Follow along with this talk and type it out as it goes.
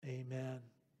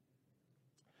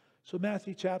So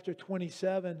Matthew chapter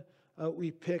 27,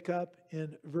 we pick up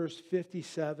in verse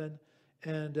 57,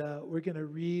 and we're going to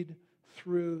read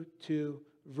through to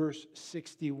verse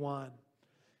 61.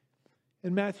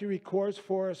 And Matthew records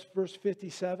for us, verse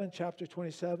 57, chapter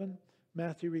 27,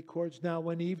 Matthew records, "Now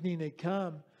when evening had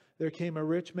come, there came a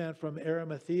rich man from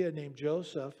Arimathea named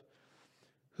Joseph,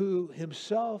 who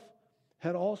himself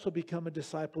had also become a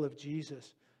disciple of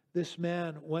Jesus. This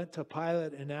man went to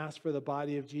Pilate and asked for the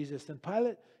body of Jesus, and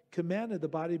Pilate commanded the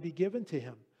body be given to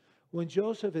him. When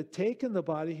Joseph had taken the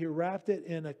body, he wrapped it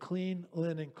in a clean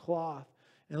linen cloth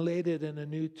and laid it in a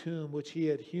new tomb, which he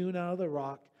had hewn out of the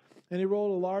rock. And he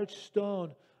rolled a large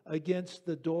stone against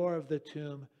the door of the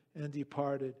tomb and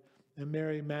departed. And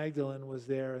Mary Magdalene was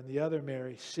there, and the other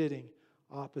Mary sitting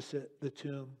opposite the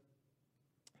tomb."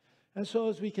 And so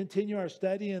as we continue our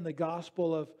study in the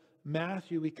Gospel of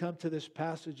Matthew, we come to this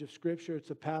passage of Scripture. It's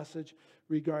a passage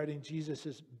regarding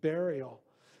Jesus' burial.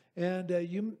 And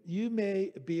you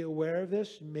may be aware of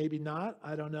this, maybe not,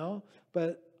 I don't know.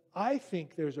 But I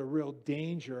think there's a real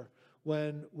danger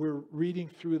when we're reading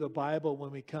through the Bible,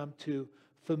 when we come to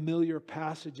familiar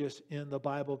passages in the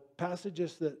Bible,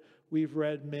 passages that we've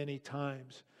read many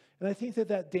times. And I think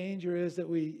that danger is that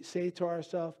we say to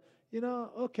ourselves,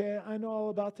 okay, I know all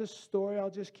about this story,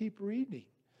 I'll just keep reading.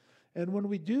 And when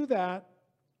we do that,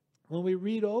 when we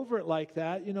read over it like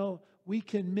that, we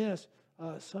can miss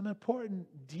some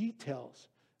important details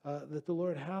that the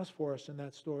Lord has for us in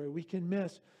that story. We can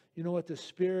miss, what the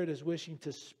Spirit is wishing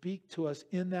to speak to us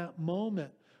in that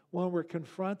moment when we're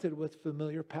confronted with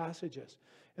familiar passages.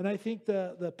 And I think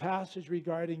the passage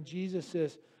regarding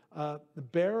Jesus'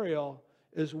 burial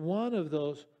is one of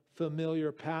those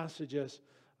familiar passages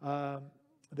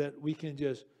that we can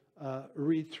just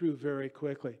read through very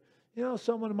quickly.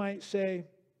 Someone might say,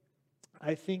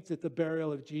 I think that the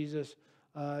burial of Jesus,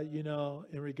 in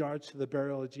regards to the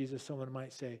burial of Jesus, someone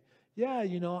might say, yeah,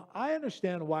 I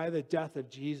understand why the death of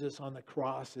Jesus on the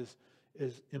cross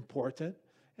is important.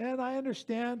 And I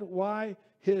understand why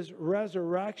his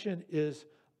resurrection is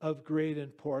of great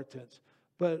importance.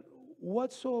 But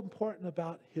what's so important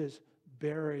about his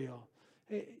burial?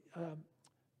 Hey, do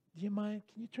you mind?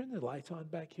 Can you turn the lights on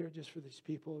back here just for these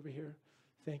people over here?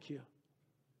 Thank you.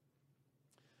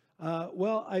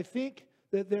 Well, I think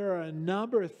that there are a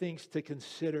number of things to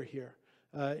consider here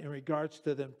in regards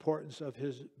to the importance of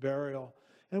his burial.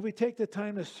 And if we take the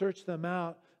time to search them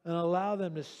out and allow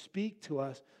them to speak to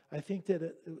us, I think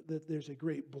that there's a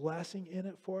great blessing in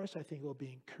it for us. I think it will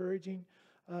be encouraging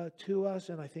to us,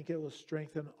 and I think it will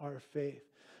strengthen our faith.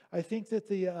 I think that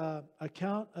the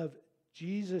account of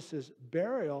Jesus'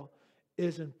 burial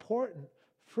is important,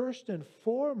 first and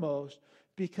foremost,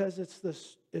 because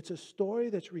it's a story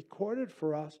that's recorded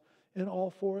for us in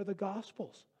all four of the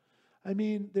Gospels. I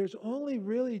mean, there's only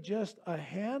really just a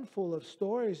handful of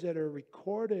stories that are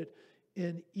recorded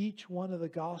in each one of the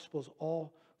Gospels,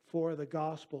 all four of the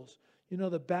Gospels.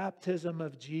 The baptism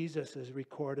of Jesus is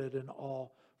recorded in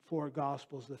all four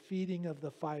Gospels. The feeding of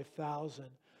the 5,000,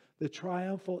 the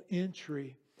triumphal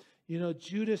entry,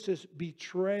 Judas's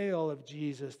betrayal of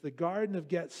Jesus, the Garden of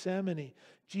Gethsemane,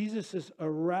 Jesus'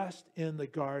 arrest in the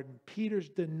garden, Peter's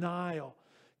denial,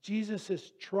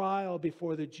 Jesus' trial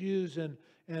before the Jews and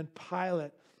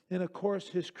Pilate, and of course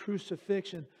his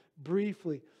crucifixion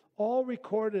briefly, all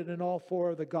recorded in all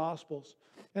four of the Gospels.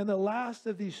 And the last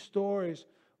of these stories,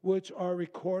 which are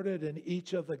recorded in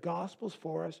each of the Gospels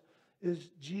for us, is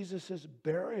Jesus'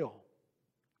 burial.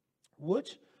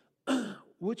 Which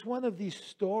one of these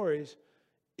stories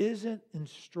isn't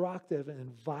instructive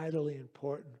and vitally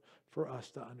important for us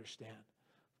to understand?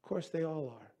 Of course, they all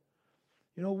are.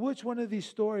 Which one of these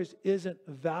stories isn't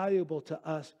valuable to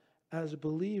us as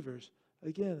believers?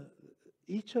 Again,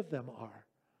 each of them are.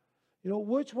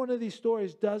 Which one of these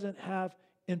stories doesn't have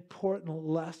important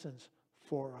lessons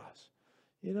for us?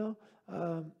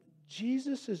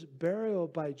 Jesus' burial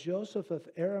by Joseph of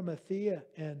Arimathea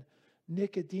and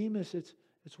Nicodemus, it's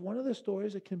one of the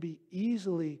stories that can be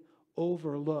easily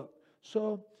overlooked.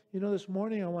 So, this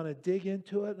morning I want to dig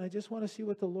into it, and I just want to see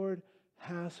what the Lord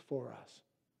has for us.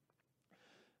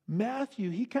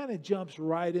 Matthew, he kind of jumps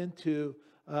right into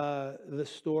the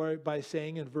story by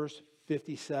saying in verse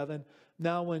 57,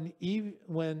 "Now when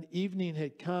evening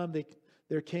had come,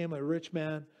 there came a rich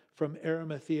man from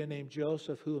Arimathea named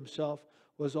Joseph, who himself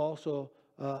was also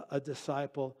a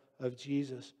disciple of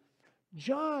Jesus."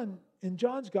 In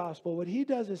John's gospel, what he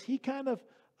does is he kind of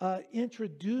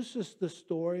introduces the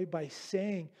story by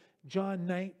saying, John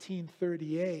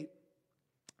 19:38,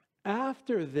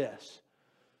 "After this,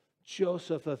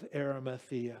 Joseph of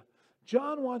Arimathea."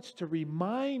 John wants to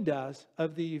remind us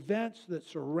of the events that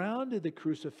surrounded the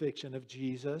crucifixion of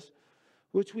Jesus,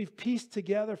 which we've pieced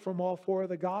together from all four of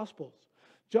the Gospels.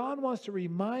 John wants to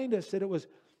remind us that it was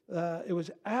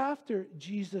after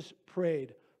Jesus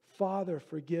prayed, "Father,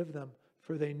 forgive them,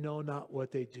 for they know not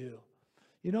what they do."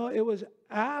 You know, it was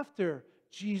after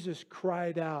Jesus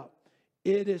cried out,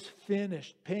 "It is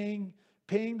finished," paying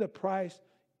the price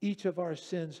each of our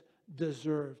sins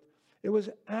deserved. It was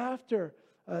after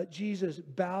Jesus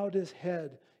bowed his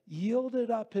head,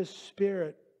 yielded up his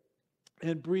spirit,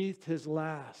 and breathed his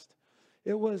last.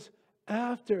 It was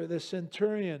after the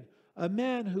centurion, a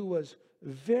man who was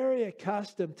very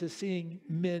accustomed to seeing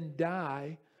men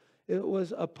die, it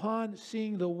was upon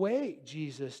seeing the way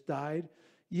Jesus died,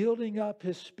 yielding up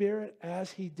his spirit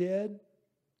as he did.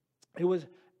 It was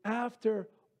after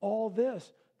all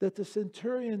this that the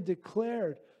centurion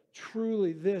declared,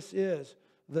 "Truly this is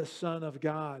the Son of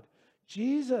God."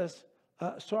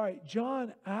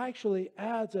 John actually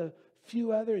adds a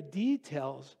few other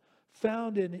details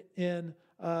found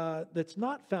that's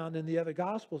not found in the other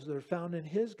Gospels, that are found in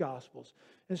his Gospels.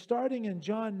 And starting in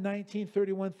John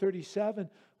 19:31-37,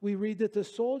 we read that the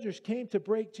soldiers came to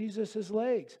break Jesus'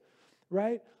 legs,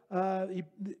 right? He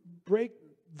break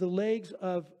the legs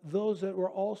of those that were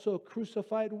also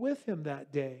crucified with him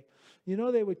that day. You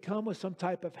know, they would come with some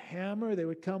type of hammer, they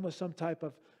would come with some type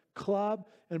of club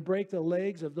and break the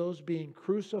legs of those being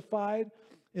crucified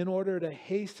in order to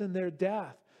hasten their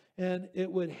death. And it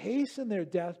would hasten their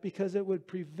death because it would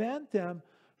prevent them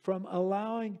from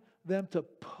allowing them to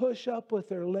push up with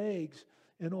their legs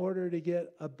in order to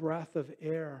get a breath of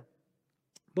air.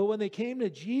 But when they came to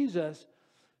Jesus,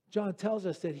 John tells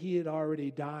us that he had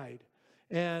already died.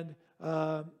 And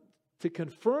to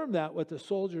confirm that, what the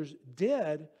soldiers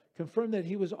did, confirm that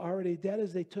he was already dead,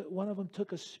 is one of them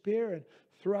took a spear and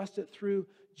thrust it through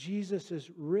Jesus'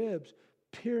 ribs,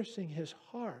 piercing his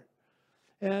heart.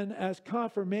 And as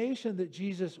confirmation that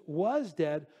Jesus was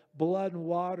dead, blood and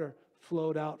water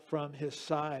flowed out from his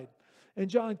side. And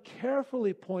John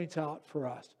carefully points out for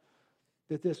us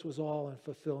that this was all in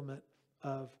fulfillment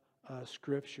of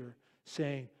Scripture,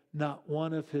 saying, "Not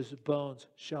one of his bones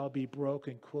shall be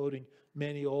broken," quoting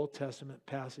many Old Testament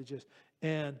passages.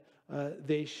 And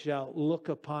they shall look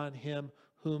upon him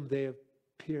whom they have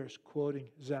pierced, quoting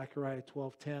Zechariah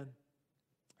 12:10.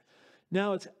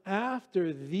 Now it's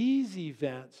after these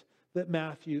events that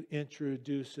Matthew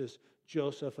introduces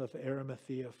Joseph of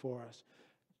Arimathea for us.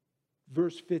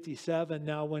 Verse 57,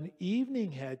 "Now when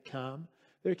evening had come,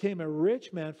 there came a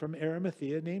rich man from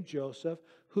Arimathea named Joseph,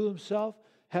 who himself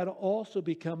had also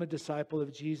become a disciple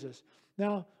of Jesus."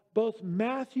 Now, both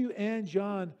Matthew and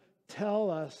John tell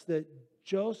us that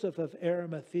Joseph of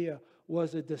Arimathea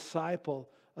was a disciple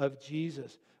of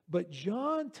Jesus. But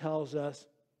John tells us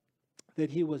that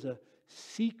he was a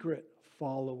secret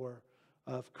follower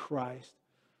of Christ,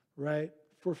 right?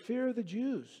 For fear of the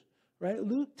Jews, right?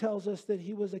 Luke tells us that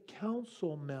he was a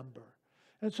council member.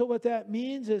 And so what that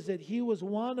means is that he was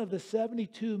one of the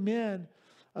 72 men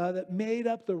that made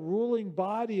up the ruling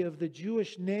body of the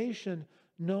Jewish nation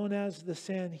known as the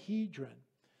Sanhedrin.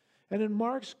 And in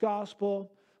Mark's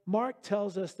gospel, Mark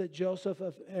tells us that Joseph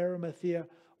of Arimathea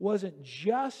wasn't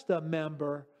just a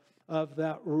member of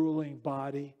that ruling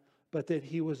body, but that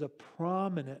he was a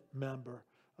prominent member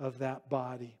of that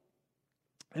body.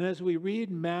 And as we read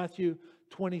in Matthew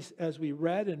 20, as we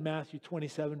read in Matthew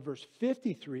 27, verse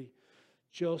 53,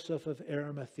 Joseph of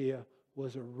Arimathea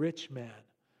was a rich man,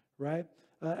 right?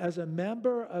 As a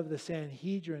member of the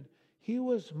Sanhedrin, he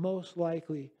was most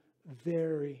likely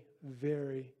very,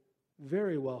 very,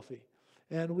 very wealthy.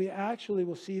 And we actually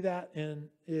will see that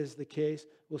is the case.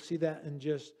 We'll see that in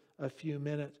just a few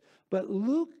minutes. But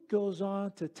Luke goes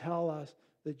on to tell us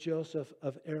that Joseph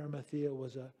of Arimathea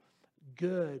was a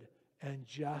good and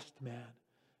just man.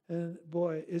 And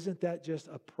boy, isn't that just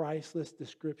a priceless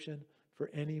description for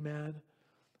any man?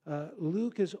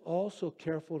 Luke is also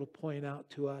careful to point out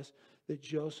to us that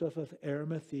Joseph of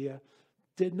Arimathea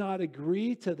did not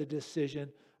agree to the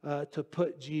decision to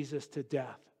put Jesus to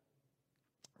death.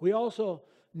 We also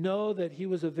know that he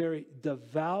was a very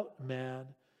devout man,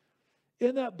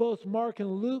 in that both Mark and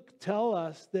Luke tell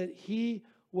us that he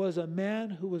was a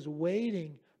man who was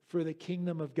waiting for the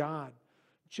kingdom of God.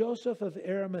 Joseph of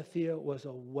Arimathea was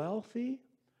a wealthy,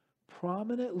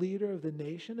 prominent leader of the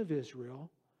nation of Israel.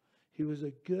 He was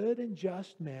a good and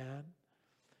just man.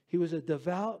 He was a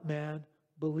devout man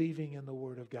believing in the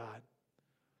Word of God.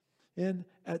 And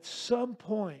at some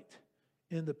point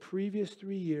in the previous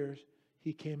 3 years,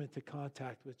 he came into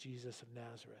contact with Jesus of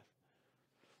Nazareth.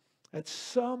 At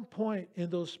some point in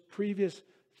those previous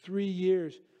 3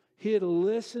 years, He had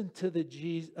listened to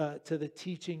the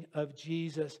teaching of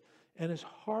Jesus, and his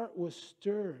heart was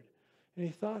stirred. And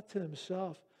he thought to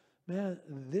himself, man,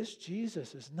 this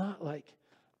Jesus is not like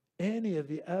any of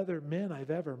the other men I've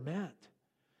ever met.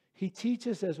 He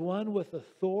teaches as one with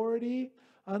authority,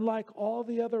 unlike all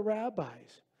the other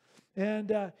rabbis.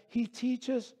 And he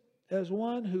teaches as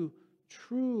one who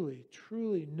truly,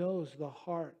 truly knows the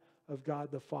heart of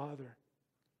God the Father.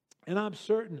 And I'm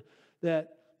certain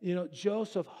that,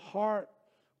 Joseph's heart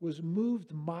was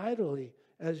moved mightily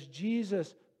as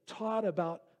Jesus taught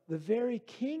about the very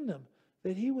kingdom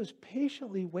that he was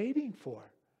patiently waiting for.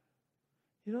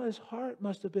 His heart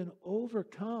must have been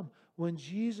overcome when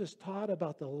Jesus taught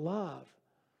about the love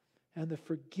and the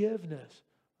forgiveness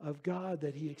of God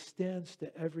that he extends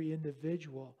to every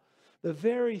individual. The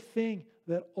very thing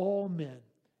that all men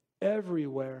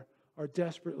everywhere are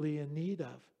desperately in need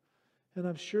of. And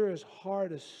I'm sure his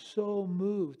heart is so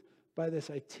moved by this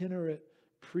itinerant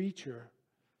preacher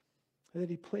that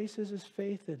he places his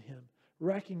faith in him,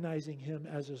 recognizing him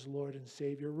as his Lord and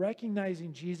Savior,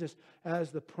 recognizing Jesus as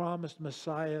the promised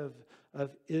Messiah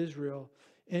of Israel,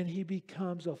 and he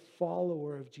becomes a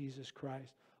follower of Jesus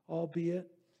Christ,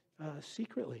 albeit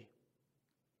secretly.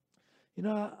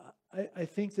 I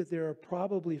think that there are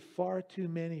probably far too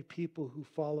many people who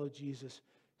follow Jesus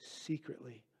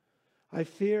secretly. I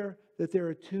fear that there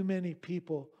are too many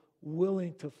people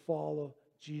willing to follow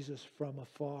Jesus from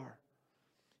afar.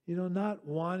 Not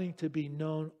wanting to be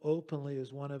known openly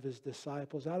as one of his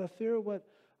disciples out of fear of what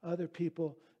other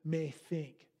people may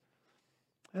think.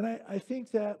 And I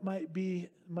think that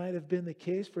might have been the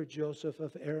case for Joseph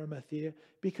of Arimathea,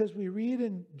 because we read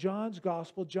in John's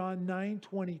Gospel, John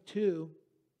 9:22,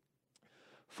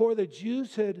 for the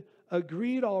Jews had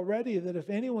agreed already that if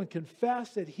anyone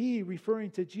confessed that he,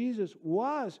 referring to Jesus,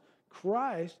 was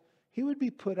Christ, he would be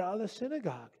put out of the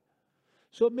synagogue.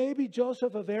 So maybe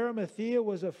Joseph of Arimathea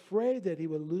was afraid that he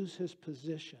would lose his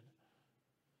position.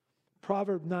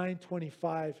 Proverbs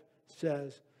 9:25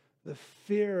 says, the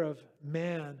fear of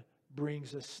man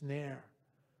brings a snare.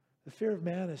 The fear of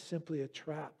man is simply a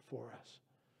trap for us,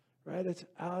 right? It's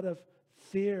out of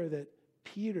fear that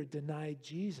Peter denied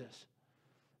Jesus,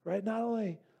 right? Not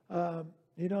only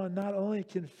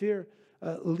can fear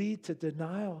lead to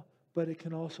denial, but it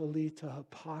can also lead to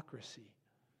hypocrisy.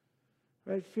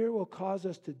 Right? Fear will cause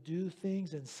us to do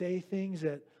things and say things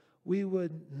that we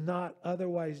would not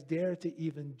otherwise dare to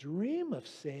even dream of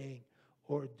saying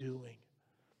or doing.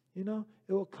 It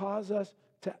will cause us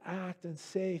to act and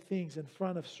say things in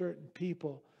front of certain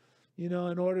people, in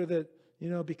order that,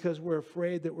 because we're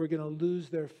afraid that we're going to lose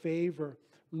their favor,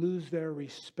 lose their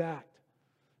respect.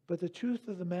 But the truth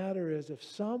of the matter is, if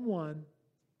someone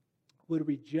would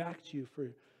reject you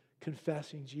for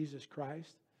confessing Jesus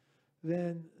Christ,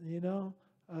 then,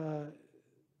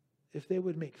 if they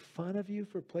would make fun of you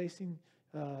for placing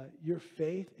your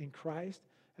faith in Christ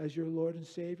as your Lord and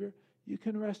Savior, you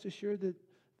can rest assured that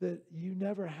you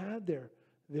never had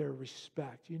their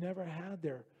respect. You never had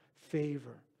their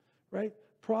favor, right?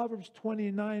 Proverbs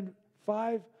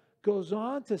 29:5 goes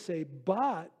on to say,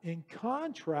 but in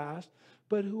contrast,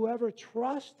 but whoever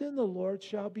trusts in the Lord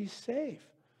shall be safe.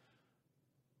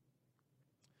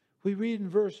 We read in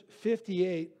verse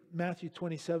 58, Matthew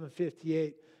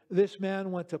 27:58, this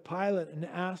man went to Pilate and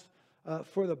asked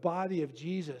for the body of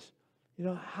Jesus.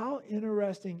 How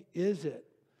interesting is it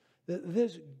that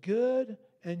this good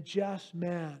and just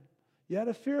man, yet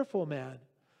a fearful man,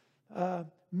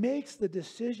 makes the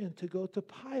decision to go to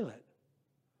Pilate?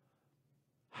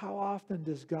 How often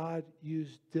does God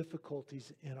use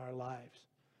difficulties in our lives?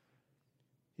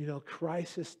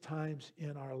 Crisis times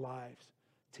in our lives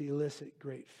to elicit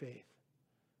great faith.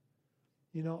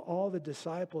 All the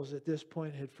disciples at this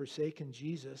point had forsaken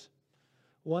Jesus.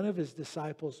 One of his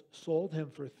disciples sold him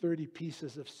for 30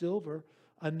 pieces of silver.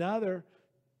 Another,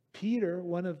 Peter,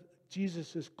 one of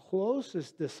Jesus'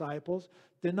 closest disciples,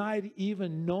 denied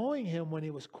even knowing him when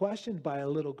he was questioned by a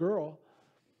little girl.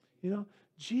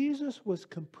 Jesus was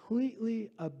completely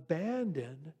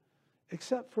abandoned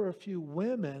except for a few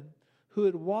women who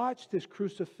had watched his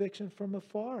crucifixion from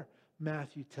afar,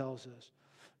 Matthew tells us.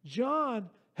 John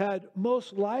had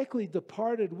most likely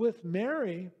departed with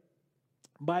Mary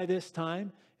by this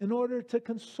time in order to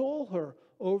console her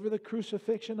over the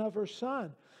crucifixion of her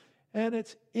son. And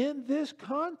it's in this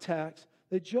context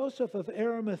that Joseph of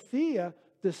Arimathea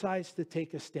decides to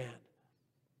take a stand.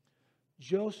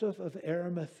 Joseph of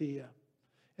Arimathea.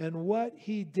 And what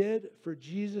he did for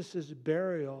Jesus'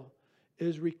 burial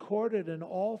is recorded in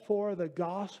all four of the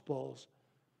Gospels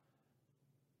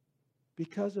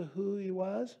because of who he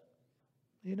was.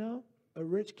 A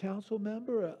rich council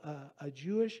member, a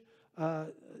Jewish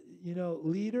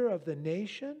leader of the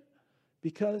nation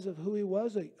because of who he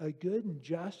was, a good and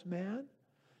just man?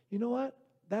 You know what?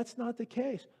 That's not the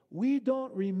case. We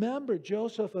don't remember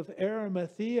Joseph of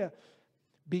Arimathea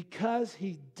because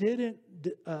he didn't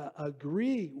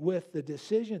agree with the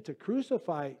decision to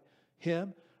crucify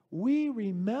him. We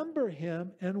remember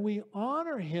him and we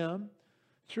honor him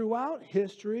throughout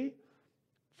history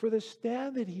for the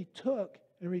stand that he took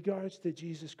in regards to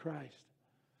Jesus Christ.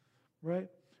 Right?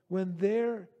 When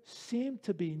there seemed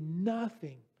to be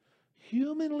nothing,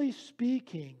 humanly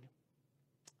speaking,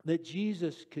 that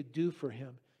Jesus could do for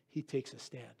him, he takes a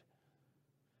stand.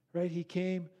 Right? He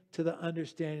came to the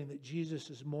understanding that Jesus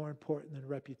is more important than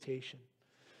reputation.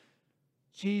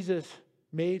 Jesus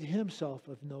made himself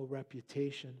of no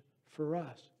reputation for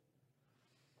us.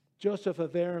 Joseph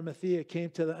of Arimathea came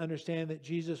to the understanding that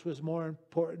Jesus was more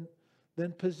important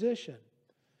than position.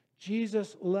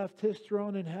 Jesus left his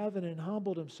throne in heaven and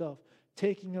humbled himself,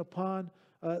 taking upon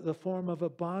the form of a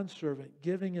bondservant,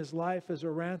 giving his life as a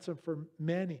ransom for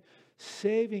many,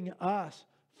 saving us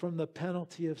from the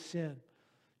penalty of sin.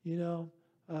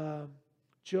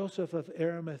 Joseph of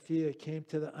Arimathea came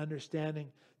to the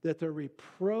understanding that the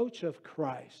reproach of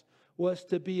Christ was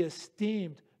to be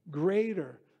esteemed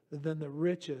greater than the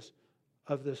riches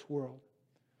of this world.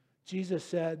 Jesus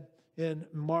said in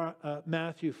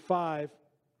Matthew 5,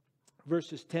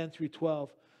 verses 10 through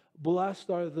 12,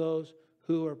 "Blessed are those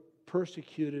who are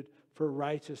persecuted for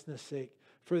righteousness' sake,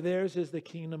 for theirs is the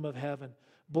kingdom of heaven.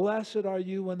 Blessed are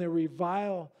you when they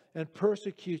revile and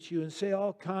persecute you and say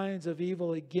all kinds of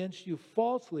evil against you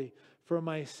falsely for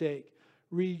my sake.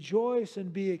 Rejoice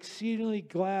and be exceedingly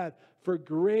glad, for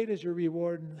great is your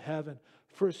reward in heaven.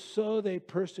 For so they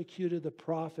persecuted the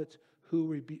prophets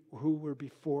who were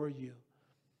before you."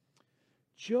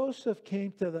 Joseph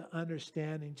came to the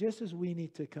understanding, just as we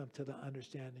need to come to the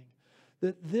understanding,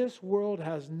 that this world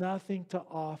has nothing to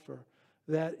offer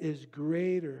that is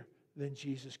greater than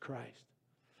Jesus Christ.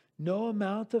 No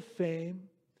amount of fame,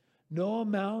 no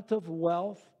amount of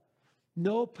wealth,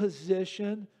 no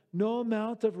position, no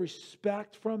amount of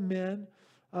respect from men,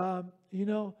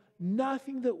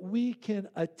 nothing that we can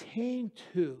attain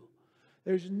to.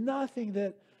 There's nothing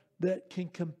that can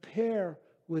compare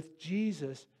with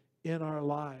Jesus in our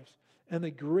lives. And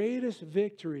the greatest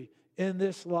victory in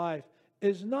this life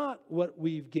is not what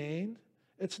we've gained.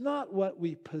 It's not what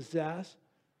we possess.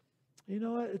 You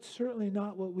know what? It's certainly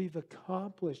not what we've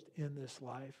accomplished in this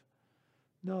life.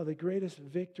 No, the greatest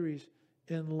victories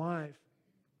in life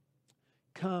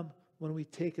come when we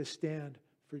take a stand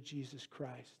for Jesus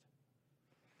Christ.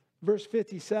 Verse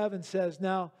 57 says,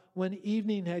 "Now, when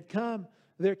evening had come,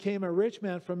 there came a rich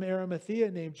man from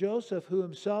Arimathea named Joseph, who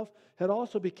himself had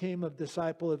also become a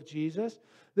disciple of Jesus.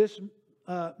 This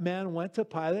man went to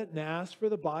Pilate and asked for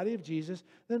the body of Jesus.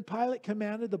 Then Pilate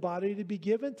commanded the body to be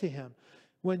given to him.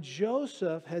 When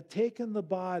Joseph had taken the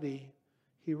body,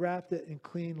 he wrapped it in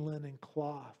clean linen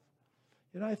cloth."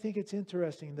 I think it's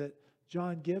interesting that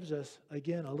John gives us,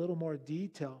 again, a little more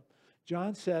detail.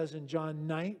 John says in John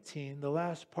 19, the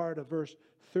last part of verse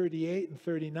 38 and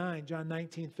 39, John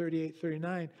 19, 38,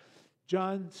 39,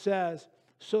 John says,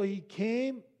 "So he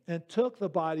came and took the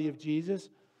body of Jesus,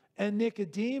 and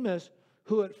Nicodemus,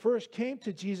 who at first came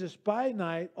to Jesus by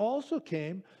night, also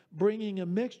came, bringing a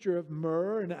mixture of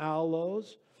myrrh and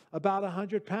aloes, about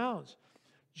 100 pounds.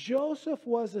 Joseph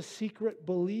was a secret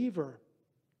believer,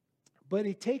 but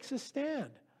he takes a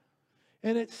stand.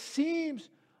 And it seems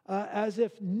as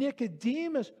if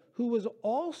Nicodemus, who was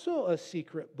also a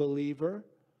secret believer,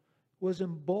 was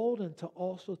emboldened to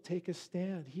also take a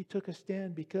stand. He took a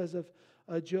stand because of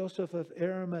Joseph of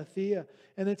Arimathea.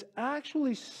 And it's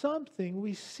actually something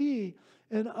we see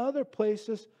in other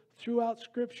places throughout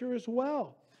Scripture as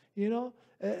well.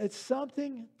 It's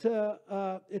something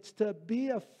it's to be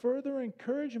a further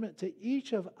encouragement to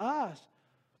each of us,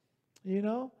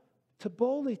 to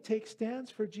boldly take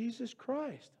stands for Jesus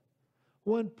Christ.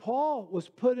 When Paul was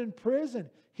put in prison,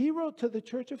 he wrote to the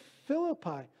church of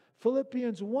Philippi,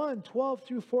 Philippians 1, 12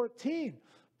 through 14.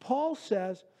 Paul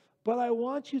says, "But I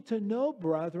want you to know,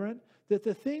 brethren, that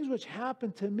the things which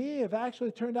happened to me have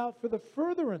actually turned out for the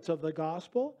furtherance of the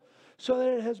gospel, so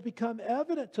that it has become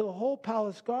evident to the whole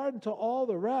palace guard and to all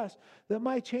the rest that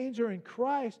my chains are in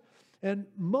Christ. And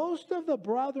most of the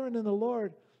brethren in the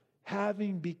Lord,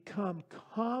 having become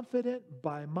confident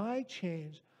by my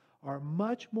chains, are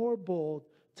much more bold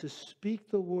to speak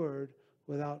the word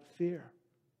without fear."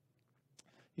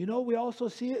 We also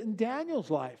see it in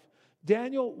Daniel's life.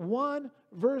 Daniel 1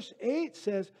 verse 8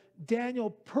 says,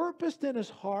 Daniel purposed in his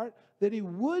heart that he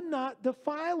would not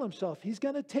defile himself. He's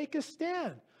going to take a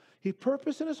stand. He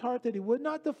purposed in his heart that he would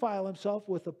not defile himself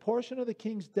with a portion of the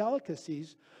king's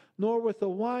delicacies, nor with the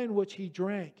wine which he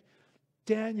drank.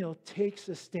 Daniel takes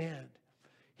a stand.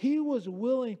 He was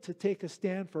willing to take a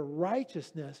stand for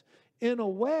righteousness in a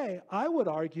way, I would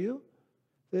argue,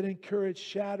 that encouraged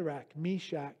Shadrach,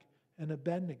 Meshach, and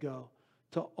Abednego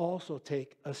to also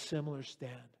take a similar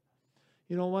stand.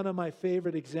 You know, one of my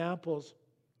favorite examples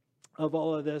of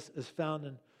all of this is found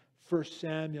in 1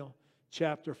 Samuel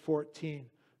chapter 14,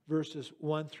 verses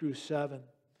 1 through 7.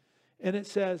 And it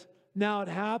says, "Now it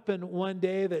happened one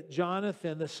day that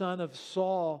Jonathan, the son of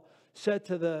Saul, said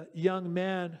to the young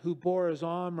man who bore his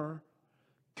armor,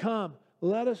 'Come,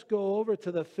 let us go over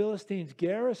to the Philistines'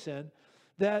 garrison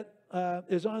that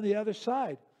is on the other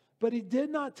side.' But he did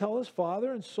not tell his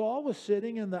father, and Saul was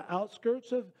sitting in the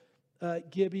outskirts of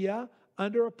Gibeah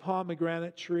under a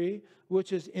pomegranate tree,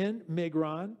 which is in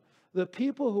Migron. The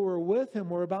people who were with him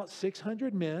were about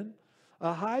 600 men.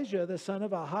 Ahijah, the son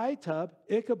of Ahitub,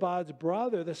 Ichabod's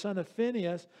brother, the son of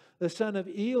Phinehas, the son of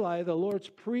Eli, the Lord's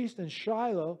priest in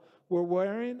Shiloh, were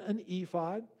wearing an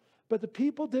ephod. But the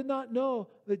people did not know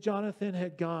that Jonathan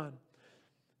had gone.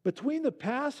 Between the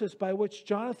passes by which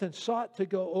Jonathan sought to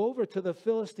go over to the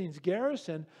Philistines'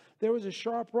 garrison, there was a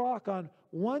sharp rock on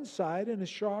one side and a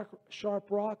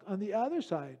sharp rock on the other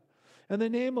side. And the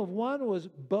name of one was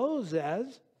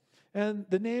Bozez, and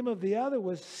the name of the other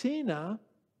was Sina.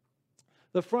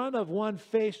 The front of one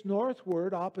faced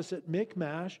northward opposite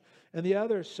Michmash, and the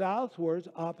other southwards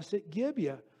opposite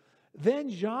Gibeah. Then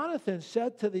Jonathan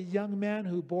said to the young man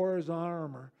who bore his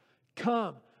armor,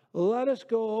 'Come, let us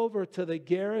go over to the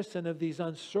garrison of these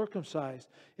uncircumcised.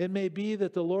 It may be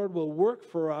that the Lord will work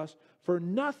for us, for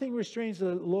nothing restrains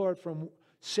the Lord from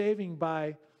saving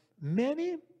by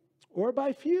many or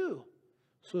by few.'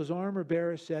 So his armor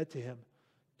bearer said to him,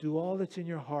 'Do all that's in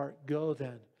your heart. Go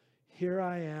then. Here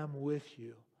I am with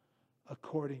you,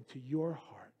 according to your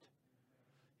heart.'"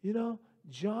 You know,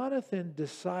 Jonathan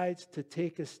decides to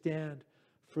take a stand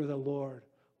for the Lord,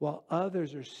 while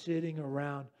others are sitting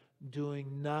around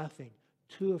doing nothing,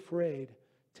 too afraid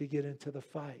to get into the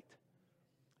fight.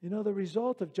 You know, the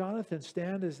result of Jonathan's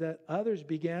stand is that others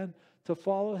began to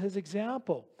follow his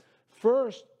example.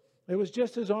 First, it was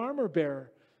just his armor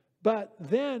bearer. But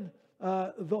then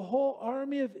the whole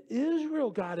army of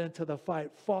Israel got into the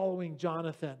fight following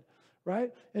Jonathan,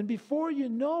 right? And before you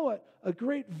know it, a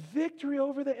great victory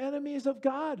over the enemies of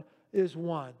God is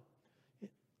won.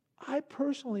 I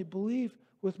personally believe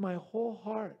with my whole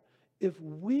heart, if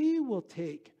we will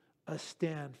take a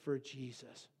stand for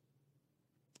Jesus,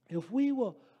 if we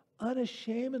will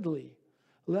unashamedly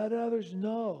let others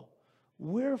know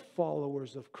we're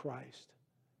followers of Christ,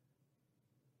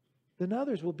 then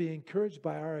others will be encouraged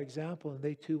by our example, and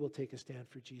they too will take a stand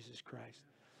for Jesus Christ.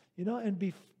 You know, and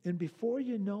before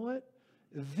you know it,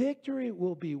 victory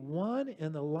will be won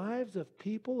in the lives of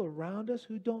people around us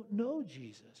who don't know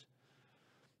Jesus.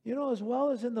 You know, as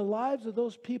well as in the lives of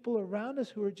those people around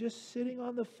us who are just sitting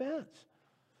on the fence.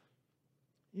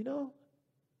 You know,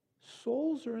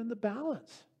 souls are in the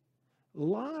balance.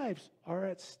 Lives are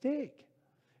at stake.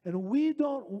 And we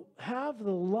don't have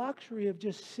the luxury of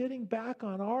just sitting back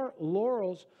on our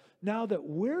laurels now that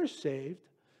we're saved.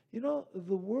 You know,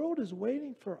 the world is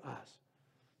waiting for us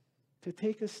to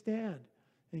take a stand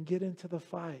and get into the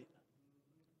fight.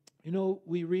 You know,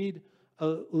 we read a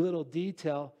little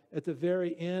detail at the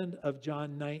very end of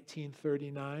John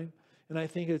 19:39, and I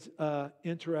think it's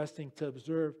interesting to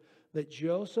observe that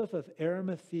Joseph of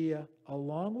Arimathea,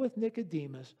 along with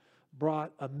Nicodemus,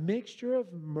 brought a mixture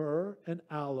of myrrh and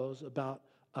aloes, about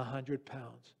 100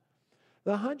 pounds.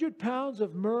 The 100 pounds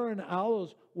of myrrh and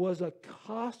aloes was a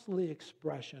costly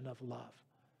expression of love,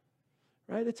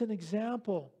 right? It's an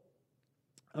example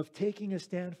of taking a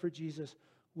stand for Jesus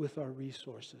with our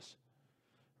resources,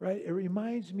 right? It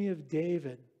reminds me of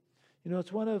David. You know,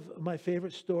 it's one of my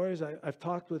favorite stories. I've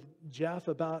talked with Jeff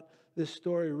about this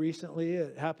story recently.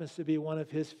 It happens to be one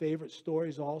of his favorite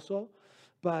stories also.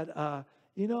 But,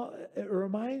 you know, it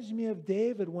reminds me of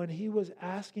David when he was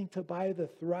asking to buy the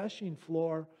threshing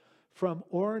floor from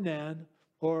Ornan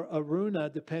or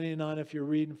Aruna, depending on if you're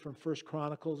reading from 1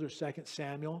 Chronicles or 2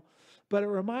 Samuel. But it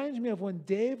reminds me of when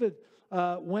David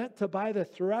went to buy the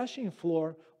threshing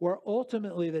floor where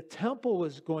ultimately the temple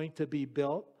was going to be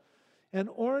built. And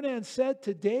Ornan said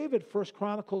to David, 1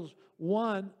 Chronicles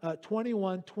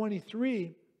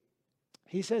 21:23,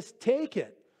 he says, "Take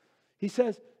it." He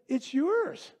says, "It's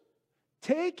yours.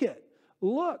 Take it.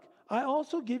 Look, I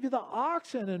also give you the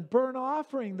oxen and burnt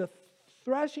offering, the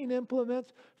threshing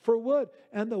implements for wood,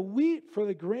 and the wheat for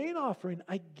the grain offering.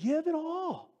 I give it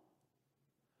all."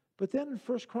 But then in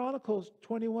 1 Chronicles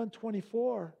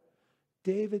 21:24,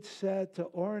 David said to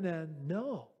Ornan,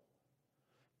 no,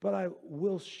 but I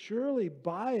will surely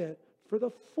buy it for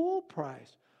the full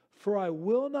price. For I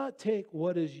will not take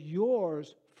what is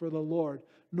yours for the Lord,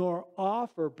 nor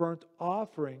offer burnt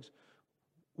offerings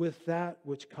with that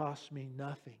which costs me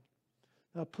nothing.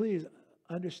 Now, please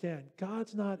understand,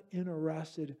 God's not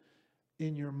interested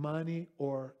in your money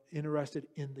or interested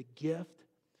in the gift.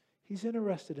 He's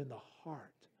interested in the heart.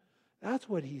 That's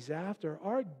what He's after.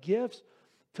 Our gifts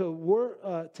to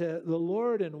the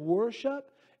Lord in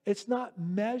worship, it's not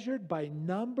measured by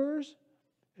numbers.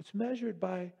 It's measured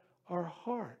by our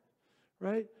heart,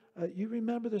 right? You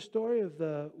remember the story of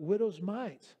the widow's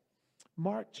mites.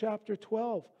 Mark chapter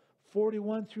 12,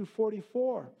 41 through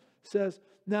 44 says,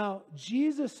 now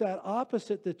Jesus sat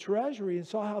opposite the treasury and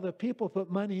saw how the people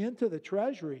put money into the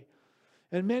treasury.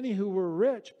 And many who were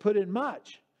rich put in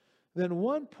much. Then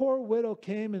one poor widow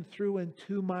came and threw in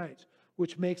 2 mites,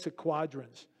 which makes a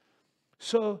quadrans.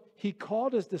 So he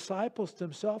called his disciples to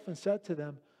himself and said to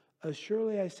them,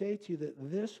 surely I say to you that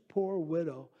this poor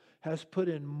widow has put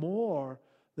in more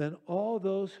than all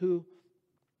those who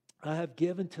I have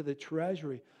given to the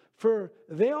treasury. For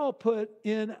they all put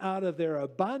in out of their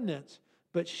abundance,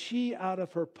 but she out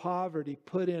of her poverty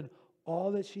put in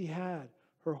all that she had,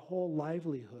 her whole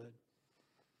livelihood.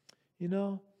 You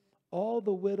know, all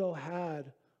the widow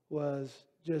had was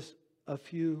just a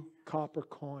few copper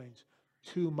coins,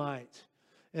 2 mites.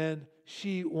 And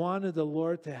she wanted the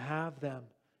Lord to have them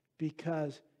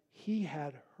because He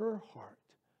had her heart,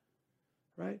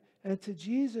 right? And to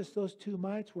Jesus, those 2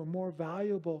 mites were more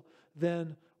valuable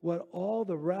than what all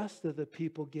the rest of the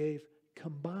people gave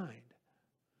combined,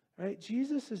 right?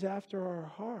 Jesus is after our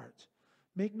hearts.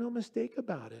 Make no mistake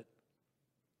about it.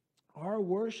 Our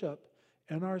worship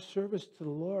and our service to the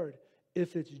Lord,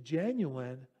 if it's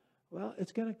genuine, well,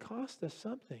 it's going to cost us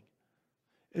something.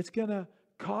 It's going to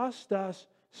cost us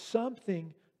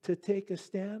something to take a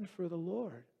stand for the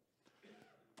Lord.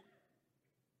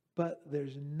 But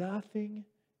there's nothing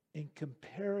in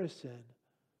comparison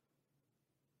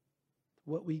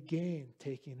what we gain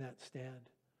taking that stand,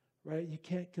 right? You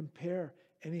can't compare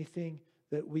anything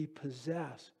that we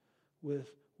possess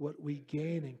with what we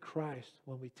gain in Christ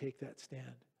when we take that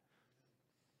stand.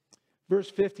 Verse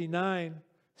 59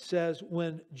 says,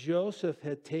 when Joseph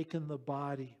had taken the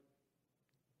body,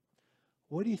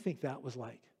 what do you think that was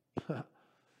like?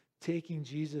 Taking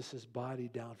Jesus' body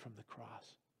down from the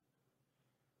cross.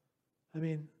 I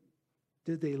mean,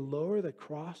 did they lower the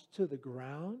cross to the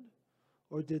ground?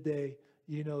 Or did they,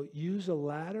 use a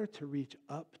ladder to reach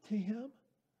up to Him?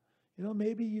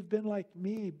 Maybe you've been like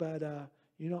me, but,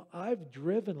 I've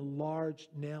driven large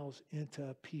nails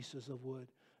into pieces of wood.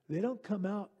 They don't come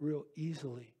out real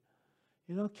easily.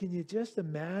 Can you just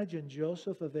imagine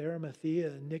Joseph of Arimathea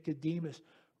and Nicodemus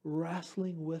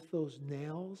wrestling with those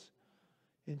nails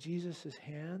in Jesus'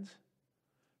 hands?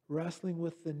 Wrestling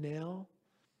with the nail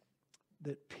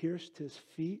that pierced His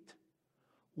feet?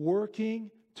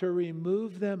 Working to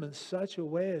remove them in such a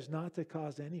way as not to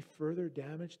cause any further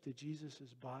damage to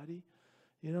Jesus' body?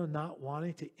 Not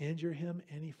wanting to injure Him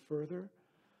any further?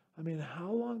 I mean,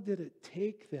 how long did it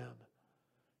take them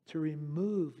to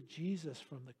remove Jesus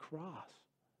from the cross?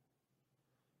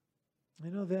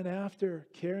 Then after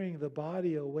carrying the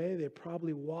body away, they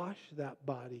probably washed that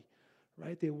body,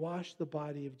 right? They washed the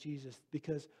body of Jesus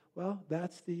because, well,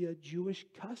 that's the Jewish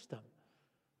custom,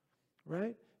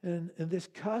 right? And this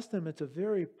custom, it's a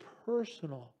very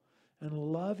personal and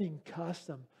loving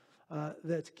custom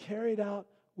that's carried out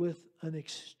with an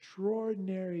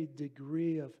extraordinary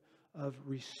degree of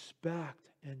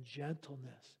respect and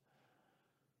gentleness.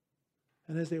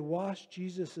 And as they washed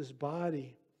Jesus'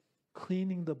 body,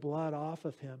 cleaning the blood off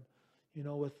of Him,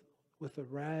 with a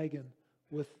rag and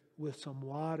with some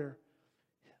water,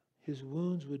 His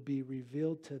wounds would be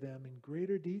revealed to them in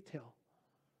greater detail.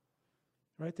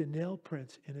 Right? The nail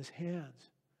prints in His hands.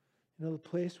 The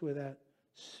place where that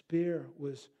spear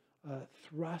was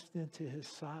thrust into His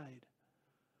side.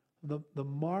 The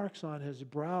marks on His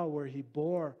brow where He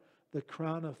bore the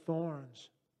crown of thorns.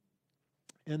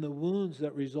 And the wounds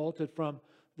that resulted from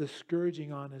the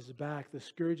scourging on His back. The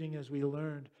scourging, as we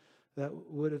learned, that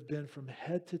would have been from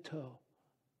head to toe.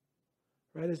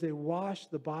 Right? As they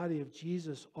washed the body of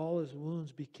Jesus, all His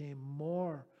wounds became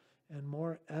more and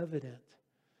more evident.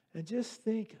 And just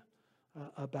think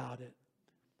about it.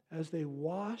 As they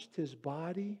washed His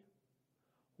body,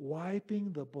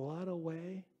 wiping the blood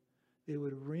away, they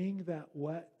would wring that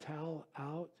wet towel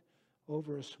out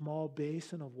over a small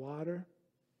basin of water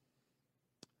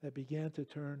that began to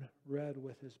turn red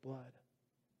with His blood.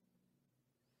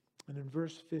 And in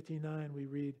verse 59 we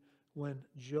read, when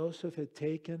Joseph had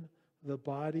taken the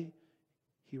body,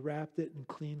 he wrapped it in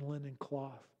clean linen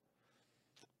cloth.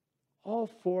 All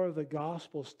four of the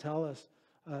Gospels tell us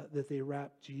that they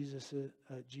wrapped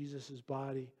Jesus's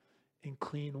body in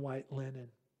clean white linen.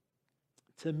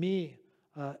 To me,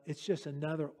 it's just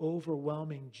another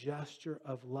overwhelming gesture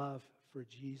of love for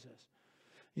Jesus.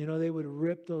 You know, they would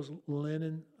rip those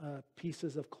linen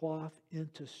pieces of cloth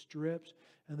into strips,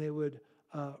 and they would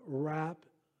wrap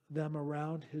them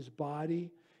around his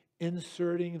body,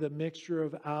 inserting the mixture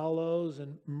of aloes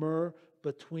and myrrh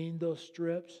between those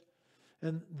strips.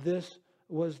 And this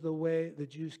was the way the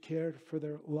Jews cared for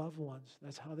their loved ones.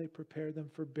 That's how they prepared them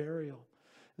for burial.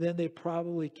 Then they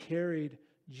probably carried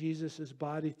Jesus'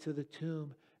 body to the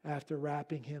tomb after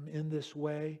wrapping him in this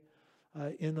way,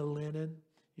 in the linen,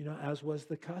 you know, as was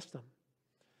the custom.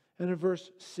 And in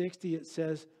verse 60 it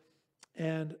says,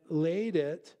 and laid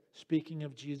it, speaking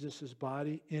of Jesus'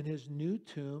 body, in his new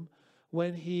tomb,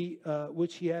 when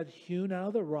which he had hewn out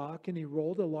of the rock, and he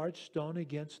rolled a large stone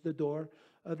against the door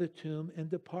of the tomb and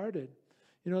departed.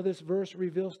 You know, this verse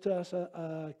reveals to us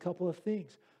a couple of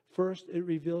things. First, it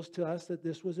reveals to us that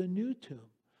this was a new tomb,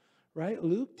 right?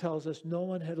 Luke tells us no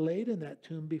one had laid in that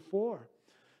tomb before.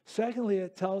 Secondly,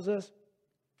 it tells us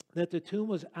that the tomb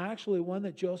was actually one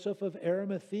that Joseph of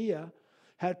Arimathea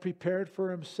had prepared for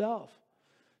himself.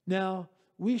 Now,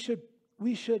 we should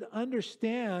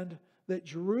understand that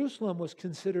Jerusalem was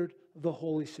considered the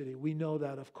holy city. We know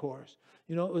that, of course.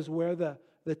 You know, it was where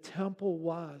the temple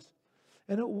was.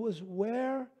 And it was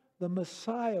where the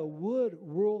Messiah would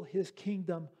rule his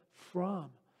kingdom from.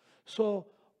 So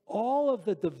all of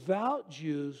the devout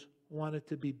Jews wanted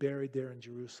to be buried there in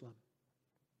Jerusalem.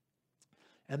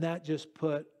 And that just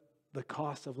put the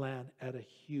cost of land at a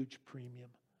huge premium,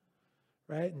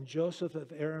 right? And Joseph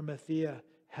of Arimathea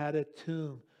had a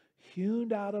tomb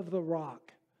hewn out of the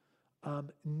rock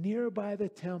nearby the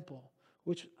temple,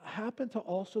 which happened to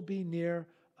also be near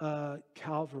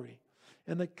Calvary.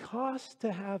 And the cost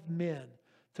to have men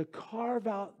to carve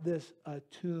out this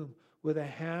tomb with a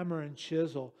hammer and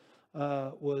chisel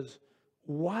was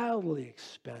wildly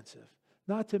expensive,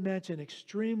 not to mention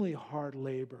extremely hard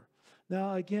labor.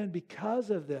 Now, again, because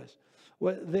of this,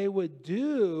 what they would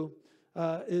do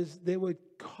is they would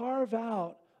carve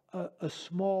out a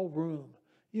small room,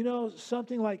 you know,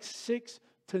 something like 6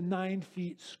 to 9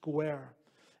 feet square.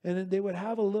 And then they would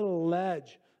have a little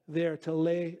ledge there to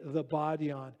lay the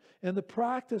body on. And the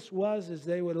practice is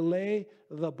they would lay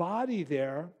the body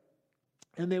there,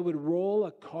 and they would roll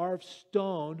a carved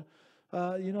stone,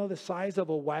 you know, the size of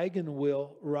a wagon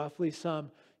wheel, roughly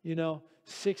some,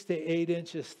 6 to 8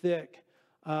 inches thick.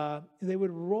 They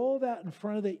would roll that in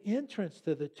front of the entrance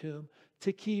to the tomb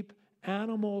to keep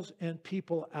animals and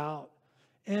people out.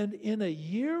 And in a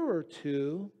year or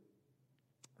two,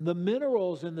 the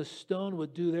minerals in the stone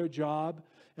would do their job,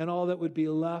 and all that would be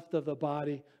left of the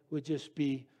body would just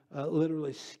be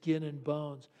literally skin and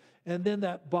bones. And then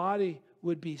that body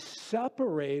would be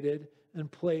separated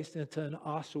and placed into an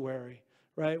ossuary,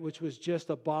 right, which was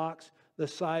just a box the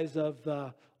size of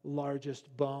the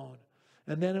largest bone.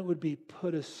 And then it would be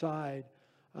put aside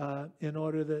in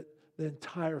order that the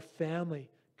entire family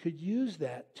could use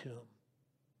that tomb.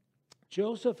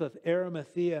 Joseph of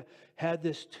Arimathea had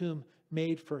this tomb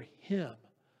made for him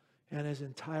and his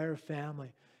entire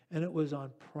family. And it was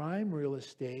on prime real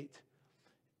estate.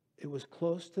 It was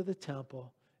close to the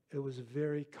temple. It was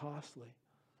very costly.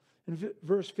 In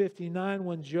verse 59,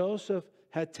 when Joseph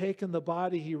had taken the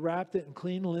body, he wrapped it in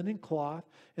clean linen cloth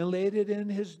and laid it in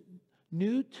his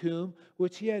new tomb,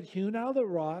 which he had hewn out of the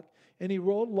rock. And he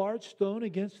rolled a large stone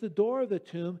against the door of the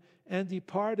tomb and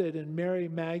departed. And Mary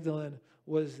Magdalene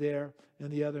was there,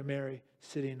 and the other Mary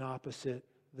sitting opposite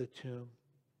the tomb.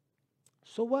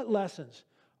 So what lessons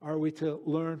are we to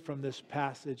learn from this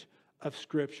passage of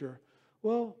Scripture?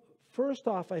 Well, first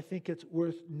off, I think it's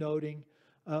worth noting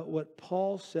what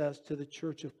Paul says to the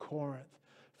church of Corinth.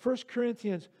 1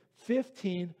 Corinthians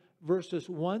 15, verses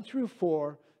 1 through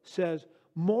 4 says,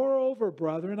 "Moreover,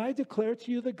 brethren, I declare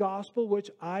to you the gospel which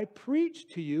I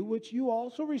preached to you, which you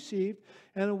also received,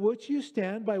 and in which you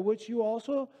stand, by which you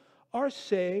also are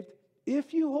saved,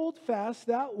 if you hold fast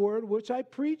that word which I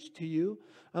preached to you,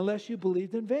 unless you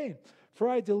believed in vain. For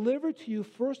I delivered to you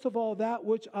first of all that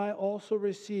which I also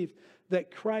received, that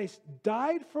Christ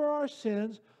died for our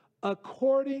sins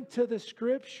according to the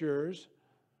Scriptures,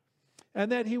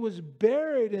 and that he was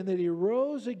buried, and that he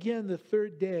rose again the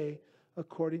third day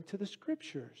according to the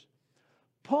Scriptures."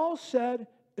 Paul said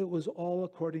it was all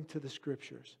according to the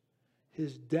Scriptures.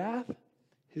 His death,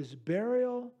 his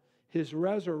burial, his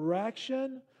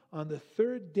resurrection on the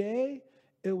third day,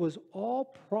 it was all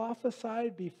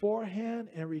prophesied beforehand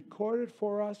and recorded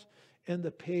for us in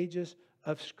the pages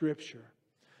of Scripture.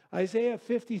 Isaiah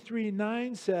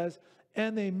 53:9 says,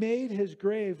 and they made his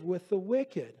grave with the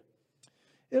wicked.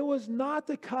 It was not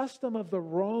the custom of the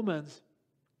Romans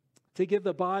to give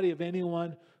the body of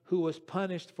anyone who was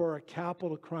punished for a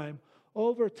capital crime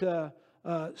over to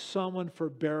someone for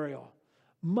burial,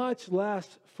 much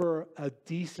less for a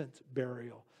decent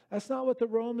burial. That's not what the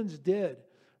Romans did,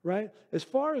 right? As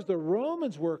far as the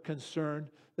Romans were concerned,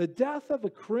 the death of a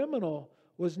criminal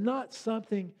was not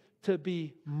something to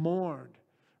be mourned,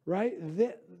 right?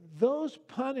 Those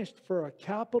punished for a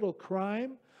capital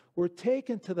crime were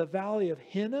taken to the valley of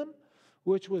Hinnom,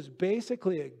 which was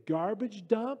basically a garbage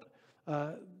dump.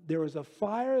 There was a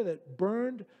fire that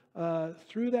burned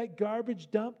through that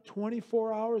garbage dump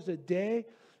 24 hours a day,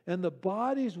 and the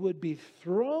bodies would be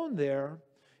thrown there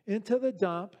into the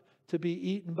dump to be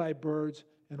eaten by birds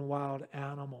and wild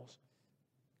animals,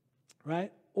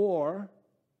 right? Or,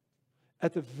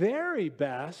 at the very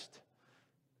best,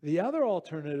 the other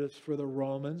alternatives for the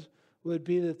Romans would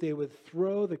be that they would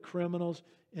throw the criminals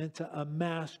into a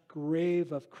mass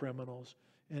grave of criminals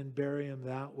and bury them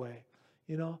that way.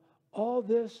 You know, all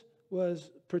this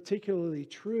was particularly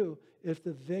true if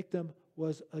the victim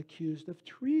was accused of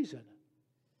treason,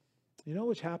 you know,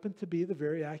 which happened to be the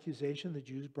very accusation the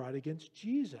Jews brought against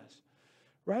Jesus,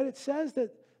 right? It says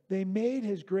that they made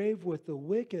his grave with the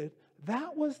wicked.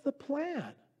 That was the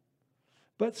plan.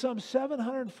 But some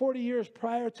 740 years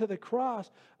prior to the cross,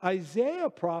 Isaiah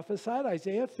prophesied,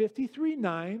 Isaiah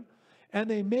 53:9, and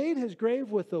they made his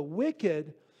grave with the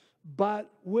wicked,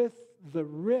 but with the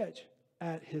rich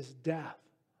at his death.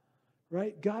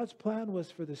 Right? God's plan was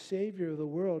for the Savior of the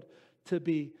world to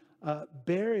be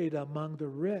buried among the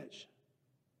rich.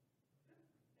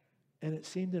 And it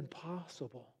seemed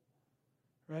impossible.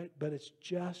 Right? But it's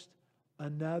just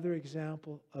another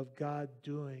example of God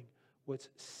doing what's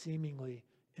seemingly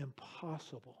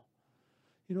impossible.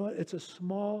 You know what? It's a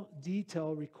small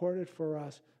detail recorded for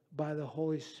us by the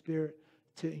Holy Spirit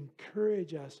to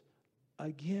encourage us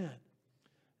again.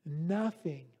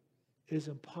 Nothing is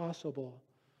impossible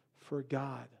for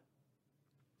God.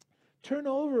 Turn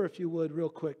over, if you would, real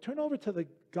quick. Turn over to the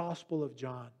Gospel of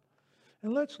John.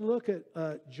 And let's look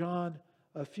at John,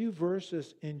 a few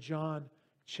verses in John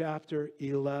chapter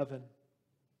 11.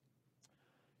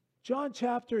 John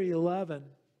chapter 11,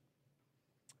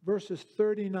 verses